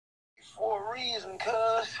reason,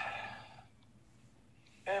 cuz.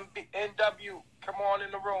 NW, come on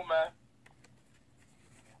in the room, man.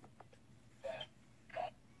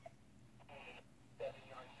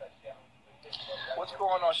 What's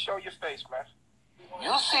going on? Show your face, man.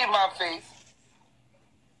 You see my face.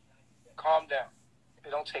 Calm down.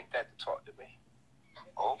 It don't take that to talk to me.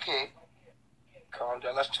 Okay. Calm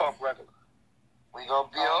down. Let's talk regular. We gonna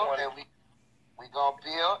build and we gonna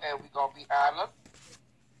build and we gonna be honored.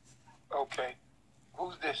 Okay.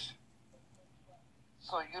 Who's this?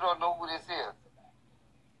 So you don't know who this is?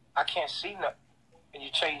 I can't see nothing. And you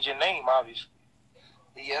changed your name, obviously.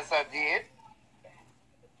 Yes, I did.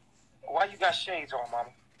 Why you got shades on, mama?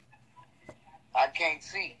 I can't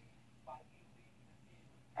see.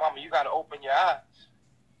 Mama, you gotta open your eyes.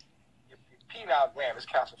 Your penile gland is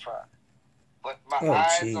calcified. But my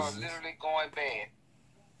eyes are literally going bad.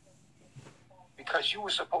 Because you were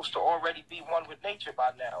supposed to already be one with nature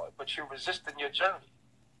by now, but you're resisting your journey.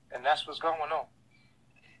 And that's what's going on.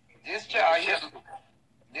 This child here,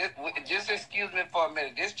 just excuse me for a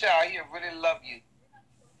minute. This child here really love you.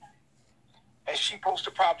 And she's supposed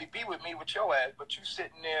to probably be with me with your ass, but you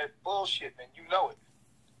sitting there bullshitting and you know it.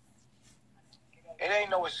 It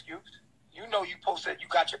ain't no excuse. You know you posted, you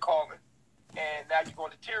got your calling, and now you're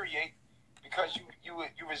going to deteriorate because you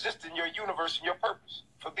resisting your universe and your purpose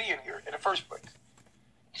for being here in the first place.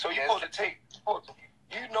 So you're supposed to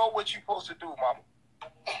you know what you're supposed to do, mama.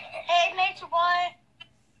 Hey, nature boy.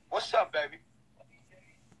 What's up, baby?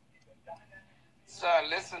 Son,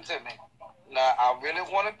 listen to me. Now, I really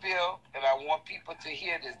want to build, and I want people to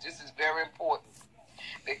hear this. This is very important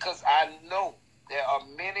because I know there are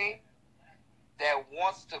many that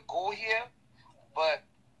wants to go here, but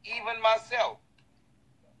even myself,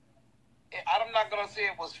 I'm not going to say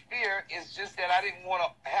it was fear. It's just that I didn't want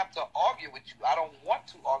to have to argue with you. I don't want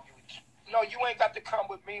to argue with you. No, you ain't got to come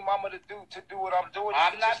with me, mama, to do what I'm doing.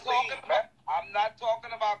 I'm not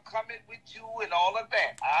talking about coming with you and all of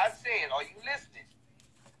that. I said, are you listening?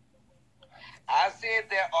 I said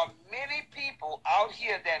there are many people out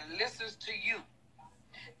here that listens to you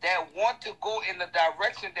that want to go in the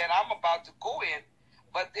direction that I'm about to go in,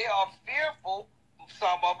 but they are fearful,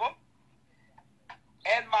 some of them,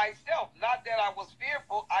 and myself. Not that I was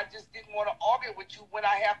fearful, I just didn't want to argue with you when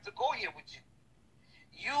I have to go here with you.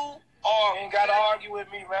 You ain't got to argue with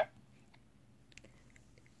me, man.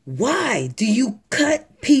 Why do you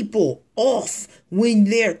cut people off when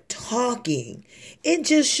they're talking? It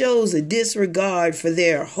just shows a disregard for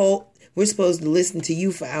their whole... We're supposed to listen to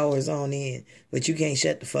you for hours on end, but you can't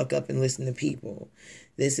shut the fuck up and listen to people.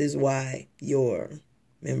 This is why your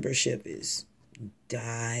membership is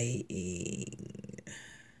dying.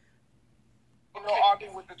 You know,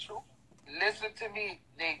 arguing with the truth. Listen to me,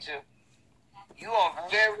 Nature. You are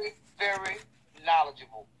very, very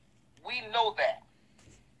knowledgeable. We know that.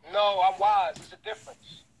 No, I'm wise. It's a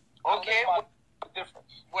difference. Okay, a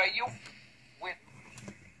difference. Where you, with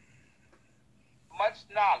much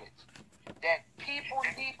knowledge, that people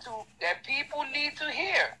need to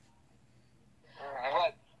hear.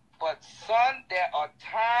 But son, there are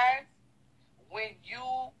times when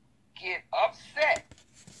you get upset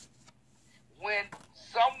when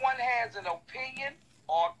someone has an opinion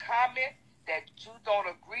or comment that you don't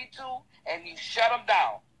agree to, and you shut them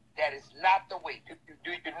down. That is not the way.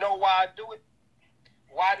 Do you know why I do it?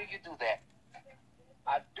 Why do you do that?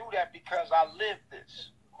 I do that because I live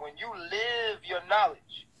this. When you live your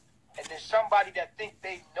knowledge, and there's somebody that think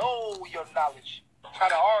they know your knowledge, try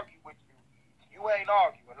to argue with you, you ain't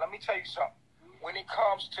arguing. Let me tell you something. When it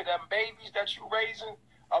comes to them babies that you raising,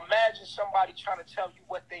 imagine somebody trying to tell you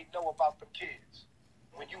what they know about them kids.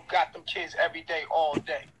 When you got them kids every day, all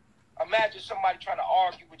day. Imagine somebody trying to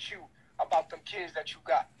argue with you about them kids that you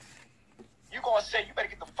got. You gonna say, you better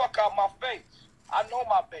get the fuck out of my face. I know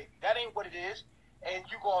my baby. That ain't what it is. And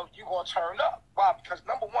you gonna turn up. Why? Because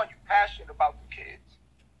number one, you passionate about the kids.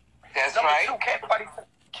 That's number right. Two, can't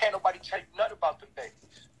nobody tell you nothing about the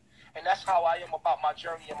babies. And that's how I am about my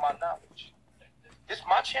journey and my knowledge. This is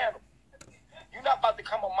my channel. You're not about to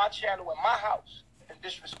come on my channel in my house and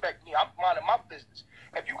disrespect me. I'm minding my business.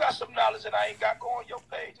 If you got some knowledge that I ain't got, go on your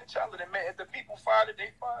page and tell it. And man, if the people find it,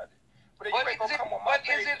 they find it. But it's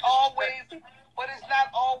not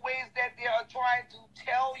always that they are trying to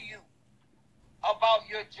tell you about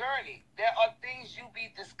your journey. There are things you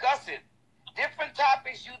be discussing, different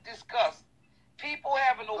topics you discuss. People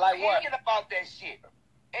have an opinion about that shit.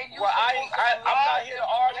 And you I'm not here to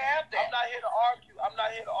argue. I'm not here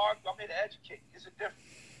to argue. I'm here to educate. It's a difference.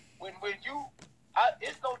 When you,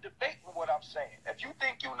 it's no debating what I'm saying. If you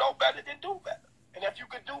think you know better, then do better. And if you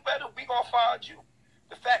could do better, we gonna find you.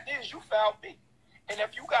 The fact is, you found me. And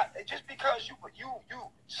if you got, just because you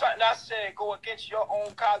something I said go against your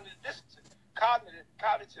own cognitive,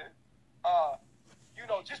 you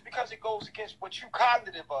know, just because it goes against what you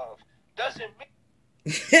cognitive of doesn't mean.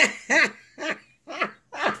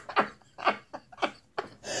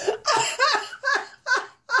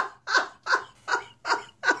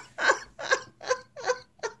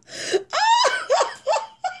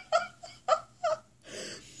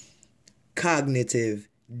 Cognitive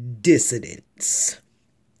dissonance.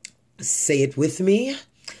 Say it with me.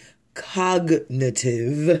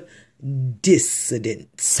 Cognitive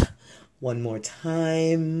dissonance. One more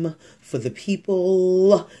time for the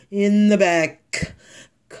people in the back.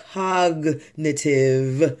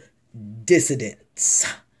 Cognitive dissonance.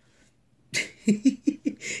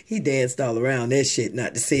 He danced all around that shit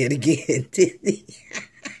not to say it again, didn't he?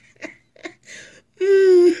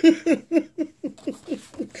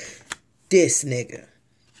 This nigga.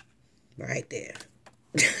 Right there.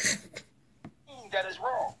 That is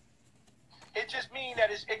wrong. It just means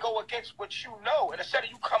that it go against what you know. And instead of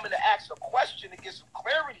you coming to ask a question to get some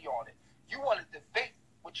clarity on it, you want to debate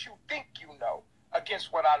what you think you know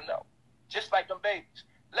against what I know. Just like them babies.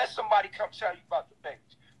 Let somebody come tell you about the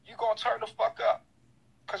babies. You gonna turn the fuck up.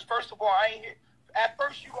 Because first of all, I ain't here. At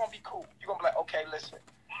first, you gonna be cool. You gonna be like, okay, listen,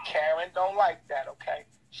 Karen don't like that, okay?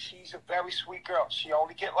 She's a very sweet girl. She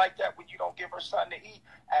only get like that when you don't give her something to eat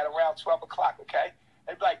at around 12 o'clock, okay?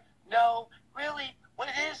 And be like, no, really, what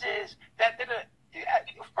it is that,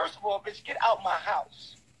 first of all, bitch, get out my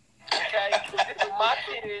house, okay? My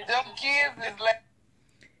kids. Them kids is like...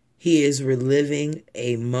 He is reliving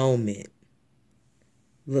a moment.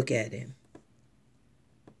 Look at him.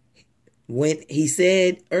 When he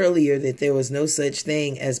said earlier that there was no such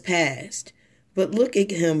thing as past, but look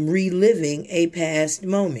at him reliving a past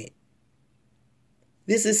moment.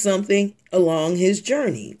 This is something along his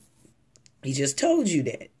journey. He just told you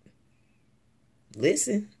that.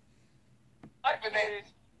 Listen.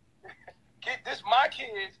 This my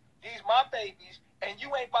kids, these my babies, and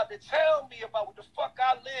you ain't about to tell me about what the fuck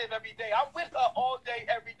I live every day. I'm with her all day,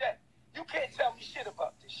 every day. You can't tell me shit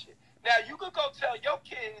about this shit. Now, you could go tell your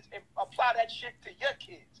kids and apply that shit to your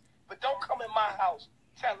kids, but don't come in my house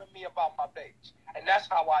telling me about my babies. And that's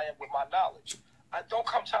how I am with my knowledge. Don't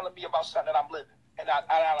come telling me about something that I'm living and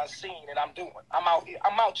I've seen and I'm doing. I'm out here.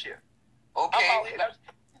 I'm out here. Okay. I'm out here.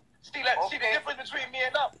 See the difference between me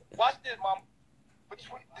and them. Watch this, mom.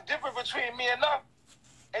 The difference between me and them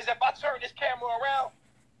is if I turn this camera around,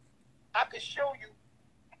 I can show you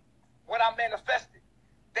what I manifested.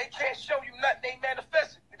 They can't show you nothing they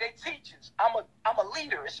manifested. They teachers. I'm a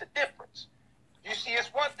leader. It's a difference. You see, it's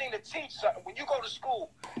one thing to teach something. When you go to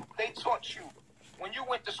school, they taught you. When you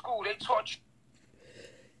went to school, they taught you.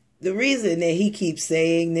 The reason that he keeps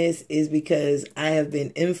saying this is because I have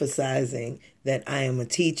been emphasizing that I am a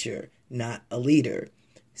teacher, not a leader.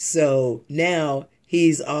 So now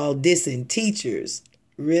he's all dissing teachers.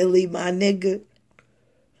 Really, my nigga?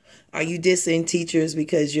 Are you dissing teachers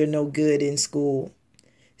because you're no good in school?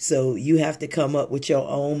 So you have to come up with your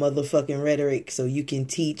own motherfucking rhetoric so you can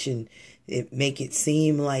teach and make it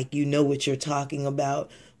seem like you know what you're talking about,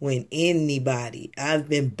 when I've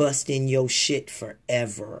been busting your shit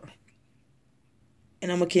forever.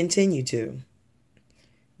 And I'm going to continue to.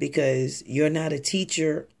 Because you're not a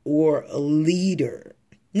teacher or a leader.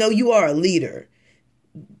 No, you are a leader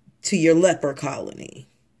to your leper colony.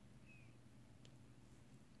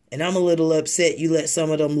 And I'm a little upset you let some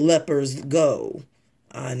of them lepers go.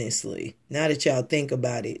 Honestly, now that y'all think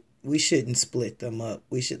about it, we shouldn't split them up.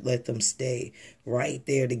 We should let them stay right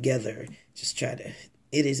there together. Just try to...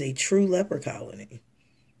 It is a true leper colony.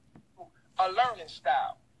 A learning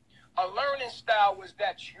style. A learning style was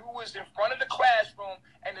that you was in front of the classroom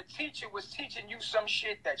and the teacher was teaching you some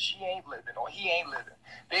shit that she ain't living or he ain't living.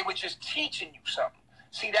 They were just teaching you something.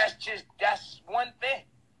 See, that's one thing.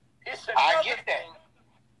 It's another thing.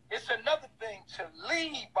 It's another thing to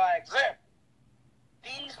lead by example.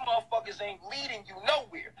 These motherfuckers ain't leading you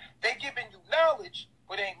nowhere. They giving you knowledge,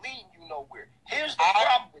 but ain't leading you nowhere. Here's the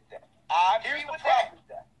problem with that.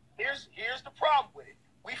 Here's the problem with it.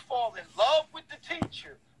 We fall in love with the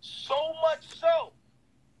teacher so much so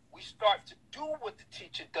we start to do what the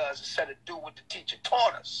teacher does instead of do what the teacher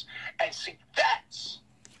taught us. And see, that's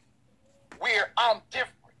where I'm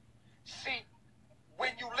different. See,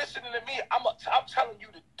 when you listening to me, I'm telling you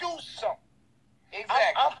to do something.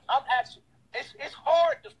 Exactly. I'm actually. It's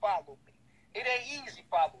hard to follow me. It ain't easy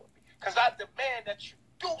following me because I demand that you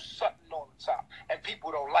do something all the time, and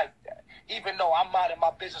people don't like that. Even though I'm minding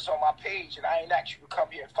my business on my page and I ain't asked you to come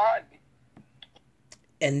here and find me.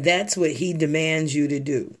 And that's what he demands you to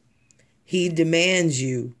do. He demands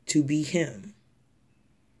you to be him.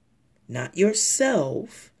 not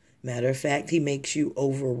yourself. Matter of fact, he makes you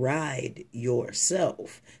override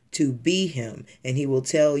yourself to be him. And he will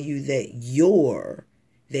tell you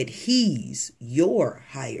that he's your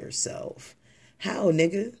higher self. How,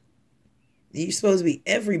 nigga? You're supposed to be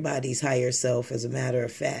everybody's higher self, as a matter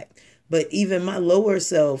of fact. But even my lower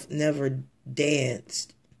self never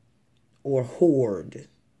danced or whored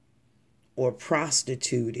or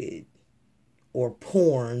prostituted or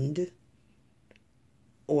porned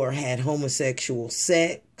or had homosexual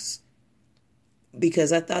sex,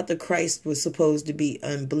 because I thought the Christ was supposed to be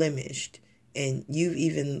unblemished. And you've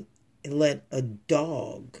even let a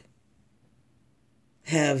dog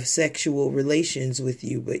have sexual relations with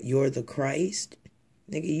you, but you're the Christ?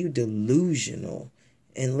 Nigga, you delusional.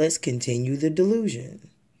 And let's continue the delusion.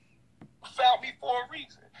 You found me for a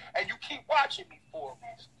reason, and you keep watching me for a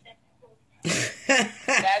reason.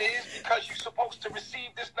 That is because you're supposed to receive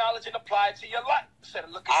this knowledge and apply it to your life. Instead of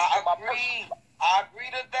looking at my personal. I agree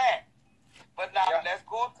to that. But now let's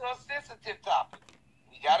go to a sensitive topic.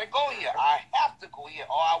 We gotta go here. I have to go here,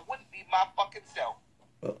 or I wouldn't be my fucking self.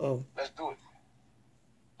 Uh-oh. Let's do it.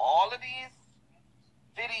 All of these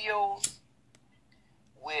videos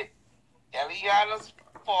with Eliana's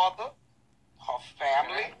father, her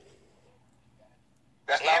family,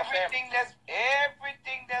 that's not family.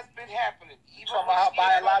 Everything that's been happening. Even talking about her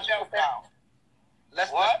biological family.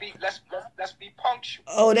 Let's be punctual.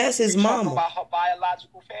 Oh, that's his mama. Talking about her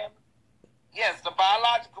biological family. Yes, the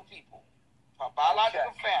biological people, her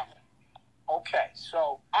biological family. Okay,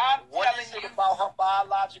 so what is it about her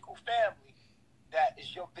biological family that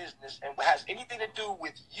is your business and has anything to do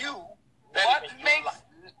with you? What makes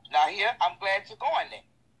now here? I'm glad you're going there.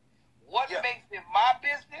 What makes it my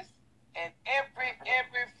business and every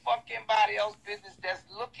fucking body else business that's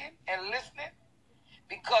looking and listening?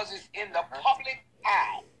 Because it's in the public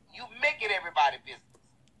eye. You make it everybody's business.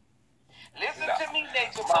 Listen to me,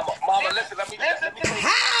 Nature. Mama, listen. Let me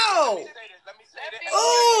How? Let me say this.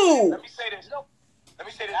 Ooh. Let me say this.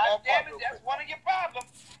 God damn it, that's one of your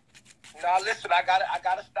problems. Now listen, I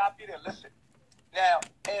gotta stop you there. Listen. Now,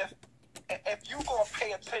 if you gonna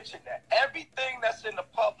pay attention to everything that's in the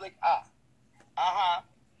public eye,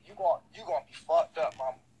 you gonna be fucked up,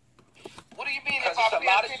 mama. What do you mean? Because it's a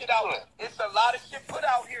lot of shit out here. It's a lot of shit put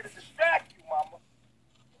out here to distract you, mama.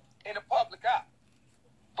 In the public eye.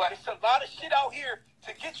 But it's a lot of shit out here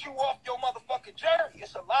to get you off your motherfucking journey.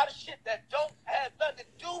 It's a lot of shit that don't have nothing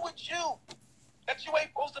to do with you. That you ain't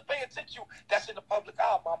supposed to pay attention to. That's in the public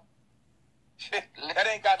eye, mama. That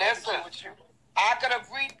ain't got nothing to do with you. I could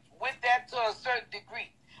agree with that to a certain degree.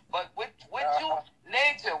 But with you,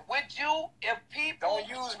 Nature, with you, if people... Don't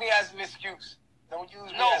use me as an excuse. Don't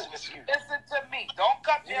use me as an excuse. Listen to me. Don't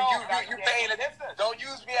cut me off. Don't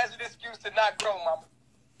use me as an excuse to not grow, mama.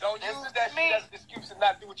 Don't use that shit as an excuse to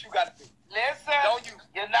not do what you got to do. Listen. Don't use it.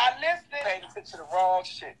 You're not listening. Paying attention to the wrong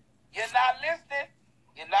shit. You're not listening.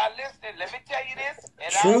 You're not listening. Let me tell you this.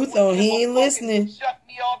 And Truth, though, he ain't listening. Shut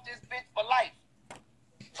me off this bitch for life.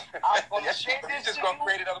 I'm going to say this to you. Just going to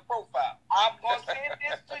create another profile. I'm going to say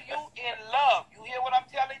this to you in love. You hear what I'm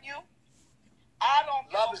telling you? I don't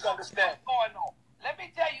love is understanding. What's going on. Let me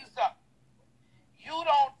tell you something. You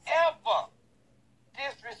don't ever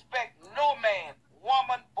disrespect no man,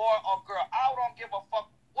 woman, boy, or girl. I don't give a fuck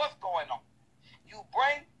what's going on. You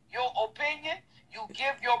bring your opinion, you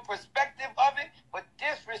give your perspective of it, but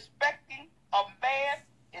disrespecting a man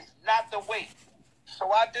is not the way.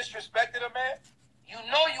 So I disrespected a man? You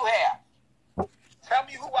know you have. Tell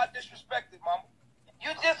me who I disrespected, mama.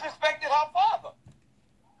 You disrespected her father.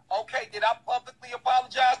 Okay, did I publicly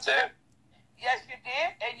apologize to him? Yes, you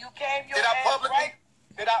did, and you came your Did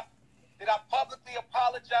I publicly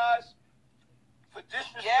apologize for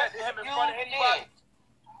disrespecting him in front of anybody?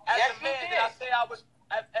 As a man, did I say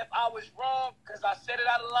if I was wrong because I said it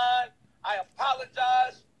out of line, I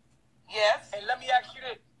apologize? Yes. And let me ask you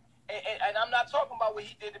this, and I'm not talking about what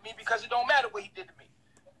he did to me because it don't matter what he did to me.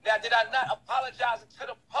 Now, did I not apologize to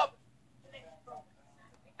the public?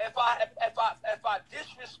 If I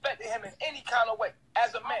disrespected him in any kind of way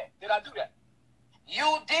as a man, did I do that?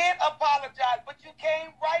 You did apologize, but you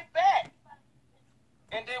came right back.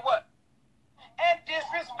 And did what? And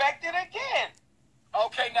disrespected again.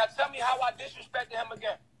 Okay, now tell me how I disrespected him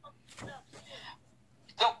again.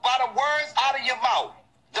 By the words out of your mouth.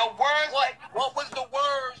 The words. What was the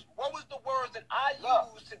words? What was the words that I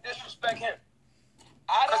used to disrespect him?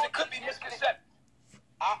 Because it could be misconception.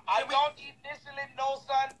 I don't initially know,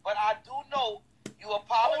 son, but I do know you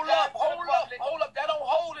apologize. Hold up. That don't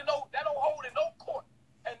hold in no court.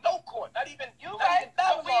 In no court. Not even you right.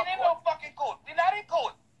 No, we ain't in no fucking court. We're not in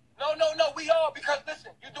court. No, we are, because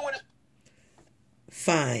listen, you're doing this.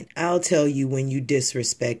 Fine, I'll tell you when you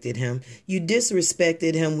disrespected him. You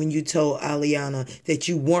disrespected him when you told Aliana that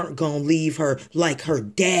you weren't going to leave her like her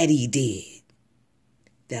daddy did.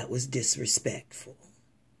 That was disrespectful.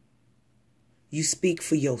 You speak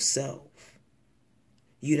for yourself.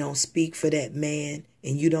 You don't speak for that man,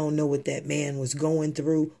 and you don't know what that man was going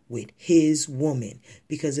through with his woman.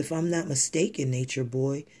 Because if I'm not mistaken, Nature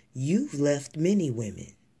Boy, you've left many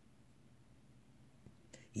women.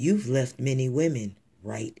 You've left many women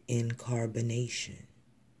right in carbonation.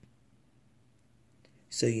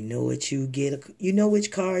 So you know what you get? You know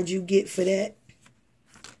which card you get for that?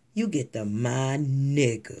 You get the My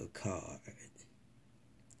Nigga card.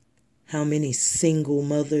 How many single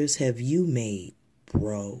mothers have you made,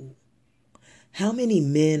 bro? How many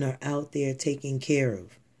men are out there taking care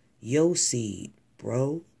of your seed,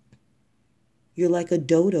 bro? You're like a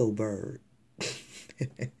dodo bird.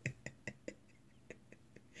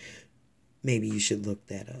 Maybe you should look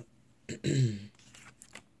that up.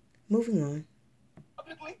 Moving on.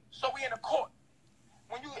 Publicly, so we in a court.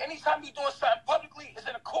 Anytime you're doing something publicly, it's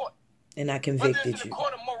in a court. And I convicted Whether it's in you. a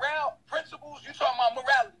court of morale, principles, you're talking about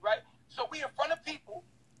morality, right? So we in front of people.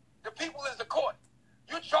 The people is the court.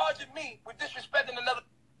 You're charging me with disrespecting another.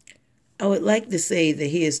 I would like to say that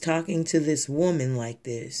he is talking to this woman like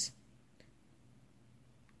this,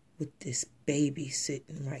 with this baby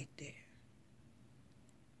sitting right there.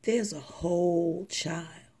 There's a whole child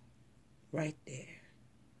right there.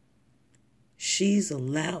 She's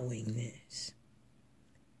allowing this.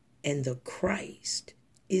 And the Christ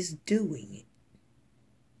is doing it.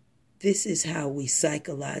 This is how we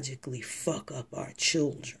psychologically fuck up our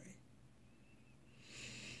children.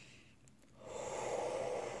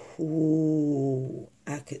 Ooh,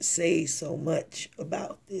 I could say so much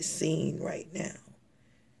about this scene right now.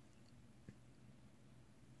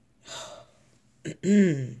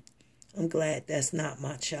 I'm glad that's not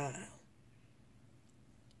my child.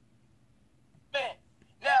 Man,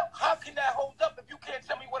 now how can that hold up if you can't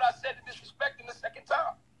tell me what I said to disrespect him the second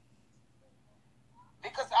time?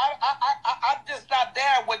 Because I'm just not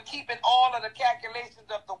there with keeping all of the calculations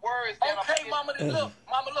of the words. Okay, Mama, look.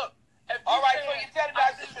 All right, so you're telling me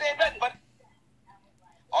I just said that, but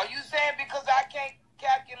are you saying because I can't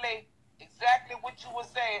calculate exactly what you were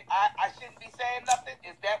saying, I shouldn't be saying nothing?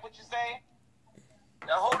 Is that what you're saying?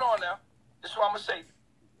 Now, hold on now. This is what I'm going to say.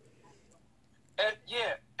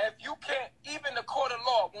 If you can't, even the court of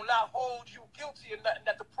law will not hold you guilty of nothing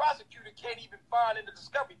that the prosecutor can't even find in the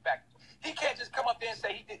discovery package. He can't just come up there and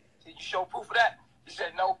say he did. Did you show proof of that? He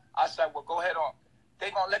said, no. I said, well, go ahead on. They're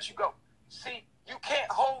going to let you go. See, you can't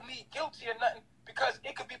hold me guilty of nothing because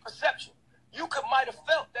it could be perception. You might have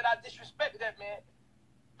felt that I disrespected that man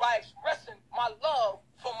by expressing my love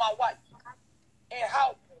for my wife and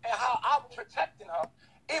how I'm protecting her.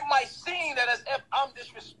 It might seem that as if I'm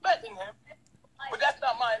disrespecting him, but that's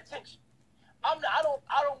not my intention. I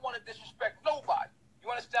don't want to disrespect nobody. You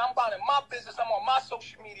understand? I'm about in my business. I'm on my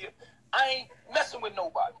social media. I ain't messing with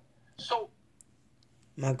nobody. So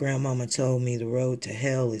my grandmama told me the road to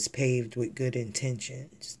hell is paved with good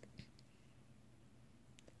intentions.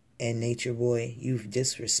 And Nature Boy, you've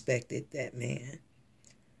disrespected that man.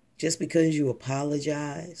 Just because you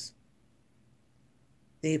apologize.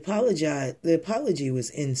 The apology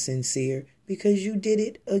was insincere because you did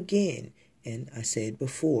it again. And I said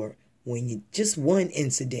before, when you just one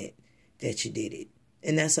incident that you did it.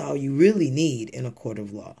 And that's all you really need in a court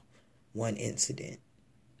of law. One incident.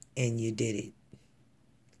 And you did it.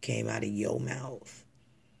 Came out of your mouth.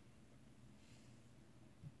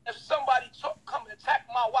 If somebody come and attack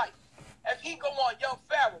my wife, if he go on Young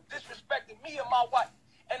Pharaoh disrespecting me and my wife,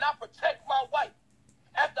 and I protect my wife,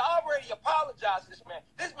 after I already apologized to this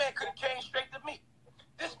man could have came straight to me.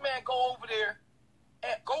 This man go over there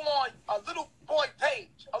and go on a little boy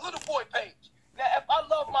page. Now, if I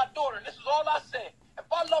love my daughter, and this is all I said,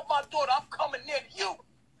 if I love my daughter, I'm coming near to you.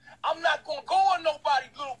 I'm not going to go on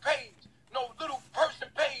nobody's little page, no little person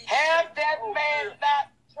page. Have that man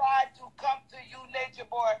not tried to come to you, Nature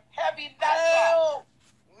Boy? Have he not? Hell,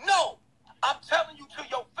 no. I'm telling you to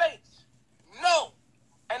your face. No.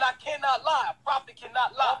 And I cannot lie. A prophet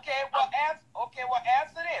cannot lie. Well,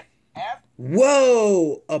 answer this.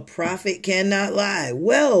 Whoa, a prophet cannot lie.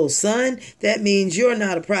 Well, son, that means you're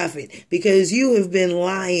not a prophet because you have been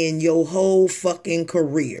lying your whole fucking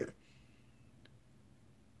career.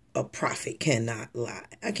 A prophet cannot lie.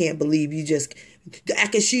 I can't believe you just... The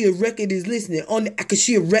Akashia record is listening. On the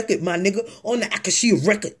Akashia record, my nigga. On the Akashia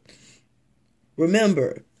record.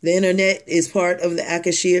 Remember, the internet is part of the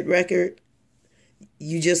Akashia record.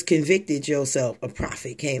 you just convicted yourself. A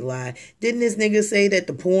prophet can't lie. Didn't this nigga say that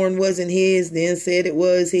the porn wasn't his, then said it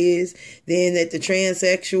was his, then that the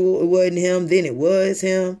transsexual, it wasn't him, then it was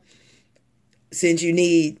him? Since you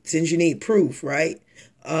need proof, right?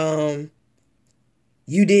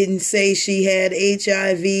 You didn't say she had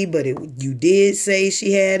HIV, but you did say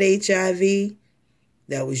she had HIV.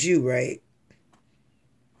 That was you, right?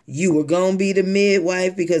 You were gonna be the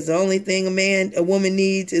midwife because the only thing a woman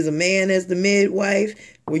needs is a man as the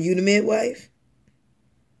midwife. Were you the midwife?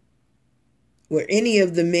 Were any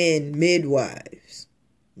of the men midwives?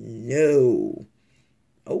 No.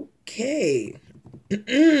 Okay.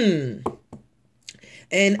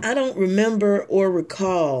 And I don't remember or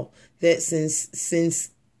recall that since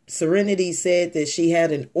Serenity said that she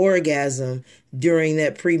had an orgasm during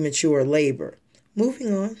that premature labor.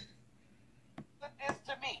 Moving on. This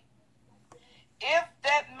to me. If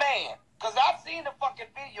that man, because I've seen the fucking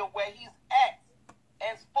video where he's asked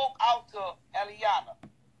and spoke out to Eliana.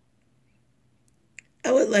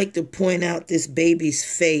 I would like to point out this baby's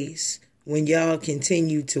face when y'all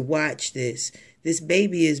continue to watch this. This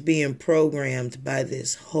baby is being programmed by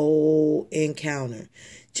this whole encounter.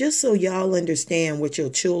 Just so y'all understand what your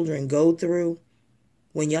children go through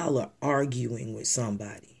when y'all are arguing with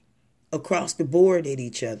somebody. Across the board at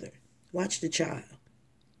each other. Watch the child.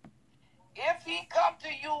 If he come to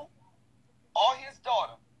you or his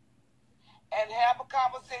daughter and have a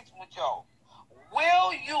conversation with y'all,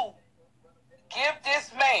 will you give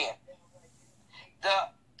this man the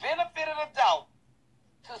benefit of the doubt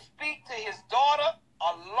to speak to his daughter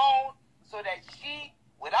alone so that she,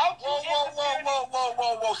 without you interfering...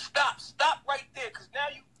 Whoa, stop right there, because now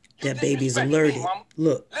you that baby's alerted. Me,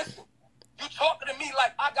 look. Listen, you talking to me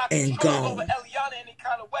like I got and control gone. over Eliana any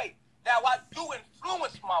kind of way. Now, I do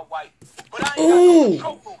influence my wife, but I ain't got no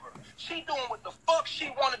control over her. She doing what the fuck she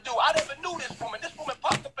want to do. I never knew this woman. This woman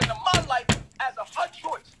popped up into my life as a her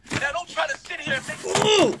choice. Now, don't try to sit here and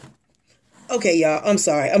make... Okay, y'all. I'm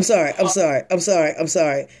sorry. I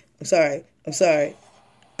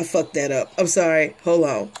fucked that up. I'm sorry. Hold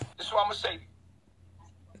on. This is what I'm going to say.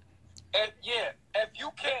 If you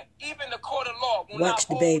can't, even the court of law will watch not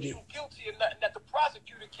the hold baby. you guilty of nothing that the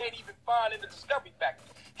prosecutor can't even find in the discovery factor.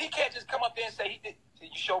 He can't just come up there and say he did. Did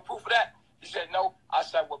you show proof of that? He said no. I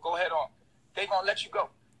said, well, go ahead on. They're going to let you go.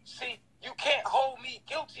 See, you can't hold me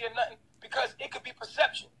guilty of nothing because it could be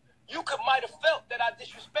perception. You might have felt that I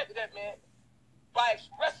disrespected that man by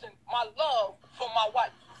expressing my love for my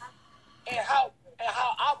wife and how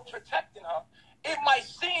I'm protecting her. It might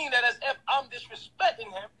seem that as if I'm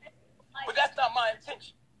disrespecting him, but that's not my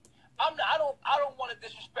intention. I don't want to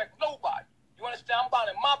disrespect nobody. You understand? I'm about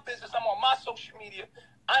in my business. I'm on my social media.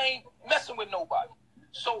 I ain't messing with nobody.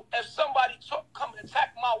 So if somebody come and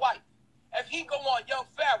attack my wife, if he go on Young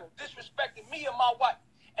Pharaoh disrespecting me and my wife,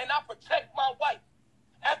 and I protect my wife,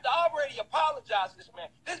 after I already apologized to this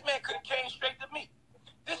man could have came straight to me.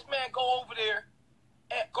 This man go over there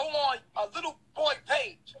and go on a little boy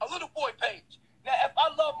page. Now, if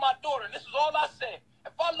I love my daughter, and this is all I said,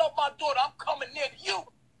 if I love my daughter, I'm coming near to you.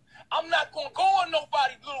 I'm not going to go on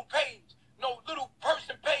nobody's little page, no little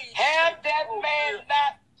person page. Have that man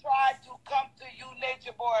not tried to come to you,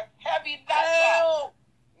 Nature Boy? Have he not Hell,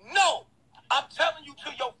 no. I'm telling you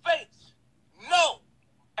to your face. No.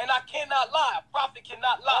 And I cannot lie. A prophet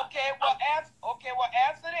cannot lie. Okay, well,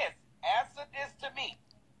 answer this. Answer this to me.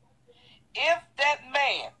 If that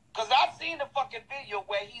man, because I've seen the fucking video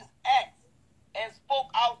where he's asked and spoke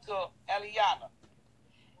out to Eliana.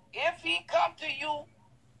 If he come to you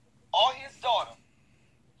or his daughter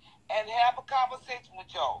and have a conversation with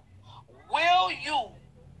y'all, will you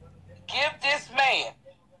give this man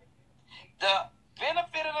the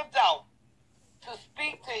benefit of the doubt to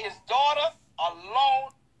speak to his daughter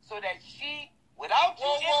alone so that she, without you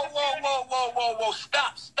interfering... Whoa,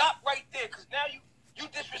 stop right there, because now you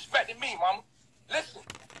disrespecting me, mama. Listen,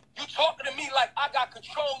 you talking to me like I got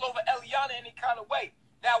control over Eliana any kind of way.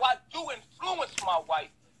 Now, I do influence my wife,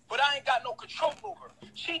 but I ain't got no control over her.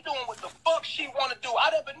 She doing what the fuck she want to do.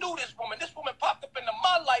 I never knew this woman. This woman popped up into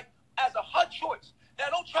my life as a her choice. Now,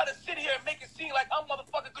 don't try to sit here and make it seem like I'm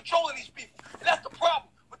motherfucking controlling these people. And that's the problem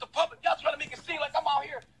with the public. Y'all trying to make it seem like I'm out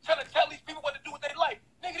here trying to tell these people what to do with their life.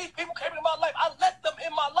 Nigga, these people came into my life. I let them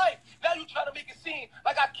in my life. Now you trying to make it seem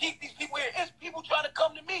like I keep these people here. It's people trying to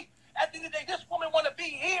come to me. At the end of the day, this woman want to be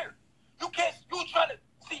here. You trying to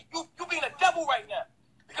see, you being a devil right now.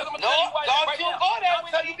 Because I'm going to tell you why right now. I'm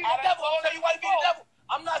tell you being a devil. I'm tell you why you being a devil.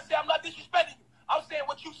 I'm not saying I'm not disrespecting you. I'm saying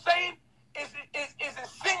what you saying is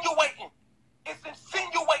insinuating. It's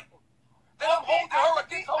insinuating that I'm holding her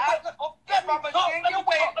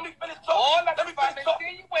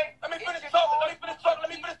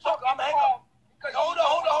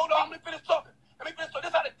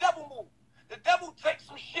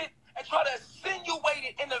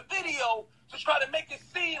video to try to make it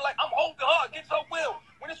seem like I'm holding her against her will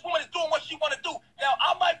when this woman is doing what she want to do. Now,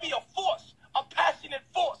 I might be a force, a passionate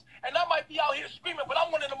force, and I might be out here screaming, but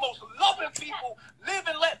I'm one of the most loving people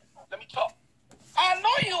living. Let me talk. I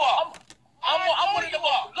know you are. I'm one of the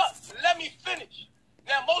most. Look, let me finish.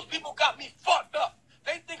 Now, most people got me fucked up.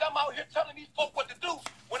 They think I'm out here telling these folk what to do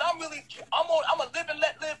when I'm a live and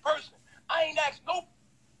let live person. I ain't asked no.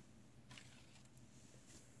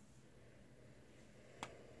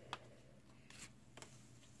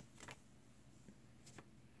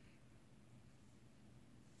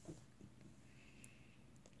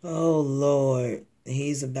 Oh Lord,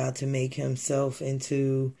 he's about to make himself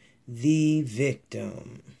into the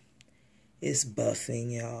victim. It's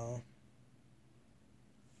buffing, y'all.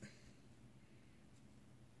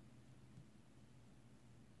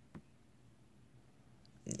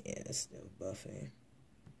 Yeah, it's still buffing.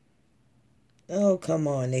 Oh, come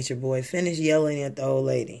on, Nature Boy. Finish yelling at the old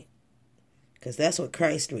lady. Because that's what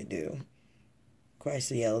Christ would do. Christ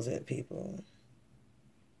yells at people.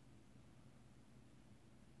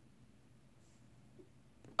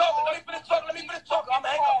 Let me finish talking. I'm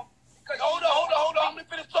hanging on. Hold on. Let me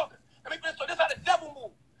finish talking. This is how the devil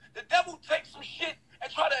moves. The devil takes some shit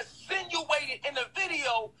and try to insinuate it in the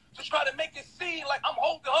video to try to make it seem like I'm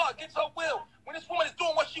holding her against her will when this woman is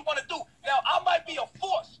doing what she want to do. Now, I might be a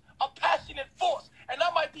force, a passionate force, and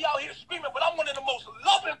I might be out here screaming, but I'm one of the most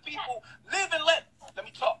loving people living. Let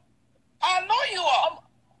me talk. I know you are.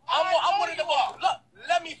 I'm one of the most. Look,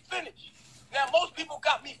 let me finish. Now, most people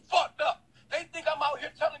got me fucked up. They think I'm out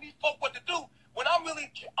here telling these folk what to do when I'm a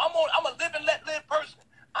live and let live person.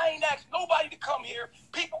 I ain't asked nobody to come here.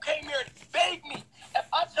 People came here and begged me. If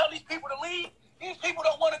I tell these people to leave, these people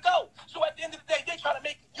don't want to go. So at the end of the day, they try to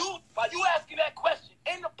make you, by you asking that question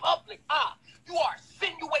in the public, you are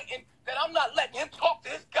insinuating that I'm not letting him talk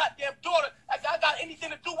to his goddamn daughter like I got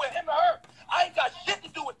anything to do with him or her. I ain't got shit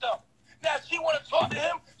to do with them. Now, if she want to talk to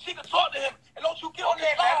him, she can talk to him. And don't you get on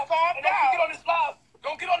this live.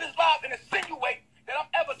 Don't get on this live and insinuate that I'm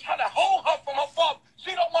ever trying to hold her from her father. She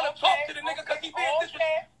don't want to talk to the nigga because he being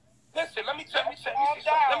disrespectful. Listen, let me see something.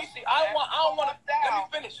 Let me see. I don't want to.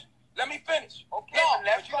 Let me finish. Okay, no,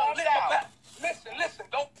 let's you don't calm down. Listen.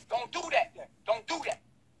 Don't do that then. Don't do that.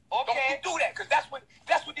 Okay. Don't you do that because that's what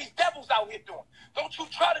these devils out here doing. Don't you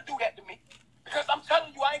try to do that to me because I'm telling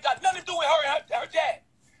you I ain't got nothing to do with her and her dad.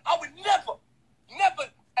 I would never.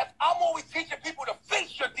 I'm always teaching people to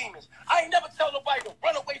face your demons. I ain't never tell nobody to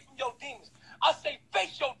run away from your demons. I say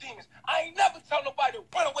face your demons. I ain't never tell nobody to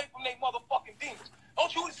run away from their motherfucking demons.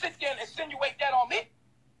 Don't you sit there and insinuate that on me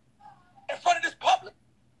in front of this public.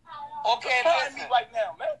 Okay, listen. Me right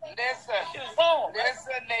now, man. Listen. Shit is wrong, man.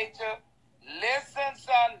 Listen, Nature. Listen,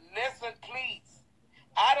 son. Listen, please.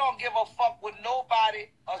 I don't give a fuck with nobody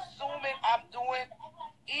assuming I'm doing,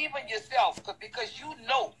 even yourself, because you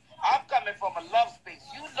know I'm coming from a love space.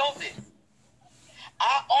 You know this.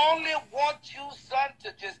 I only want you, son,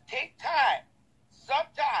 to just take time,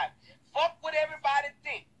 sometime, fuck what everybody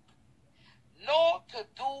think. Know to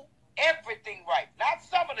do everything right. Not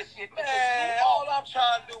some of the shit. Man, all I'm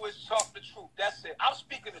trying to do is talk the truth. That's it. I'm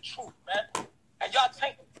speaking the truth, man. And y'all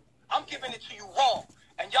take it. I'm giving it to you wrong.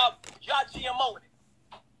 And y'all GMOing it.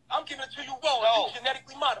 I'm giving it to you wrong. No. You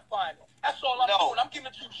genetically modifying it. That's all I'm doing. I'm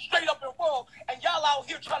giving it to you straight up and wrong. And y'all out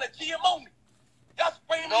here trying to GMO me. Y'all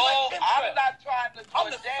spraying me like chemtrails. I'm not trying to do I'm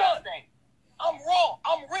a the damn son. thing. I'm wrong.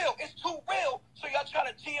 I'm real. It's too real. So y'all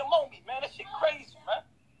trying to GMO me, man. That shit crazy, man.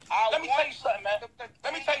 Let me tell you something, man.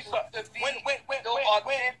 Let me tell you something. When I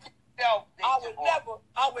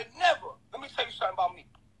would never, let me tell you something about me.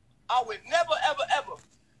 I would never, ever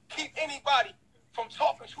keep anybody from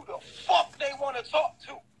talking to the fuck they want to talk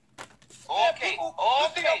to. Okay. You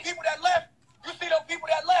see those people that left?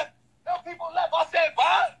 Those people left. I said,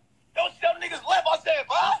 bye. Those niggas left. I said,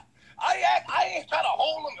 bye. I ain't trying to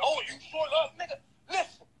hold them. Oh, you sure love nigga?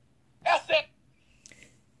 Listen. That's it.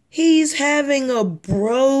 He's having a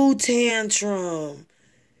bro tantrum.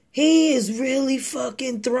 He is really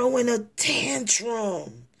fucking throwing a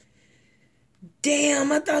tantrum.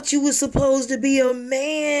 Damn, I thought you were supposed to be a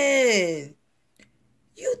man.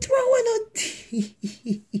 You throwing a...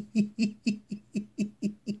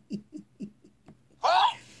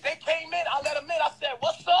 Huh? They came in. I let them in. I said,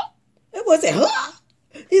 what's up? It wasn't, huh?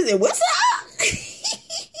 He said, what's up?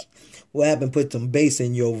 What happened? Put some bass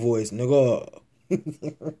in your voice, nigga. They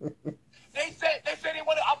said they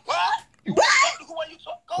wanted a butt. You want to talk to who you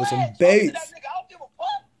talk? Go with ahead. Some bass. That nigga. I don't give a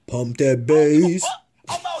fuck. Pump that bass.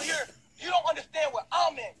 I'm out here. You don't understand what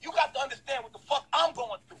I'm in. You got to understand what the fuck I'm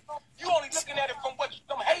going through. You only looking at it from what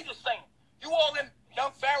some haters saying. You all in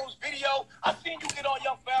Young Pharaoh's video. I seen you get on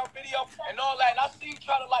Young Pharaoh's video and all that. And I see you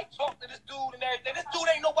try to like talk to this dude and everything. This dude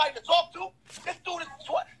ain't nobody to talk to. This dude is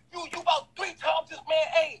you about 3 times this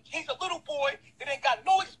man's age. He's a little boy that ain't got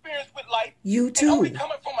no experience with life. You And too. only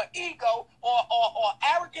coming from an ego or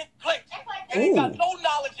arrogant place. And he got no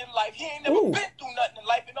knowledge in life. He ain't never been through nothing in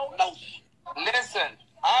life and don't know shit. Listen,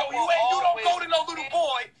 So you don't go to no little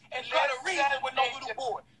boy and try to reason with no little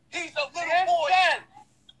boy. He's a little boy.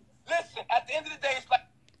 Listen, at the end of the day, it's like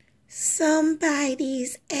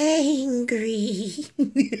somebody's angry.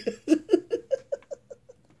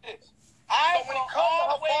 So when it comes to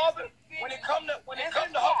her father, when it comes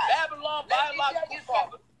to her Babylon biological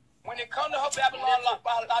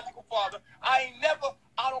father, I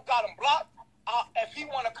don't got him blocked. If he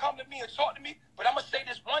want to come to me and talk to me, but I'm gonna say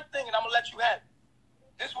this one thing and I'm gonna let you have it.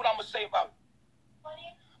 This is what I'm gonna say about it.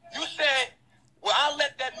 You said, well, I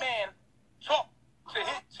let that man talk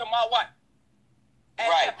to my wife. And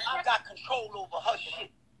right. I got control over her shit.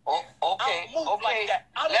 Oh, okay. Like that.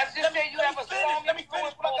 Let's just say you have a strong. Let me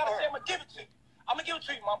finish what I gotta say. I'm gonna give it to you. I'm gonna give it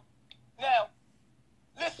to you, Mom. Now,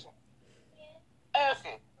 listen.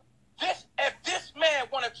 If this man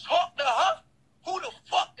wanna talk to her, who the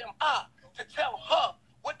fuck am I to tell her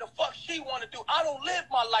what the fuck she wanna do? I don't live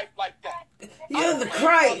my life like that. You're the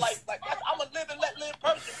Christ. I'm a live and let live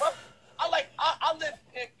person, bro. I live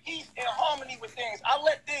in peace and harmony with things. I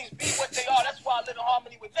let things be what they are. That's why I live in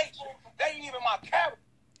harmony with nature. That ain't even my character.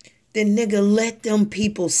 Then nigga, let them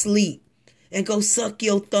people sleep and go suck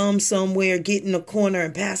your thumb somewhere, get in a corner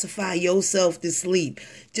and pacify yourself to sleep.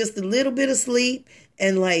 Just a little bit of sleep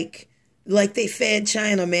and like they fed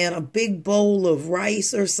China, man, a big bowl of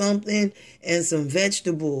rice or something and some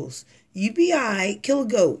vegetables. You be all right. Kill a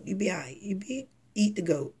goat. You be all right. Eat the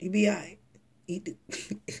goat. You be all right. Eat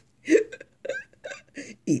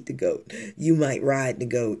the goat. You might ride the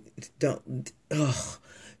goat. Don't. Oh.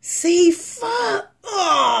 See, fuck.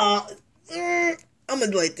 Oh. I'm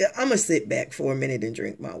gonna sit back for a minute and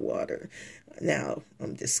drink my water. Now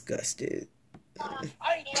I'm disgusted. I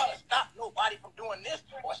ain't trying to stop nobody from doing this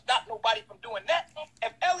or stop nobody from doing that.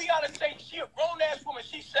 If Eliana say she a grown ass woman,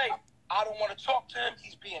 she say, I don't want to talk to him,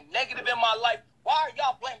 he's being negative in my life. Why are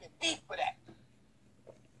y'all blaming me for that?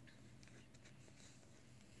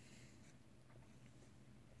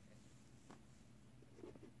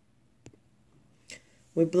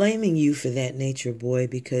 We're blaming you for that, nature boy,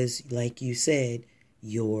 because like you said,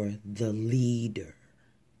 you're the leader.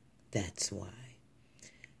 That's why.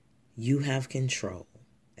 You have control,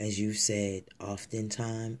 as you said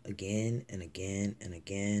oftentimes, again and again and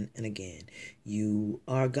again and again. You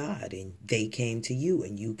are God, and they came to you,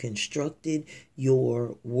 and you constructed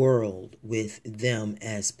your world with them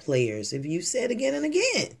as players, if you said again and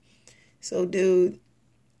again. So, dude,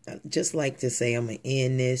 I'd just like to say I'm going to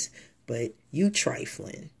end this, but you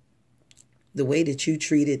trifling. The way that you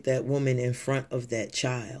treated that woman in front of that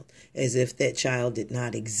child, as if that child did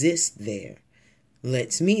not exist there,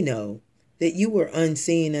 lets me know that you were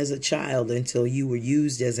unseen as a child until you were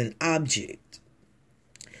used as an object,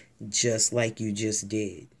 just like you just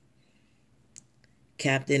did.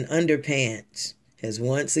 Captain Underpants has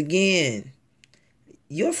once again,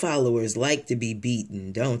 your followers like to be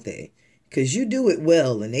beaten, don't they? Because you do it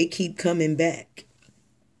well and they keep coming back.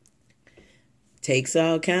 Takes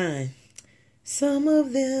all kind. Some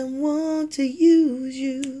of them want to use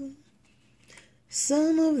you.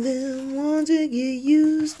 Some of them want to get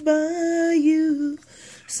used by you.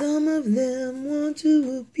 Some of them want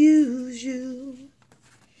to abuse you.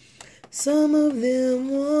 Some of them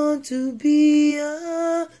want to be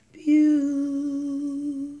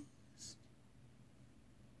abused.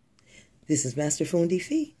 This is Master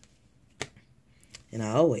Fundife. And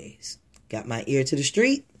I always got my ear to the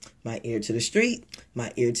street, my ear to the street,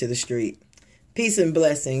 my ear to the street. Peace and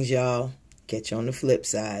blessings, y'all. Catch you on the flip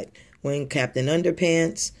side. When Captain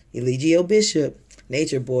Underpants, Eligio Bishop,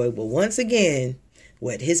 Nature Boy, will once again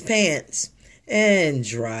wet his pants and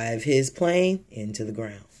drive his plane into the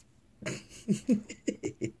ground.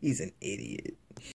 He's an idiot.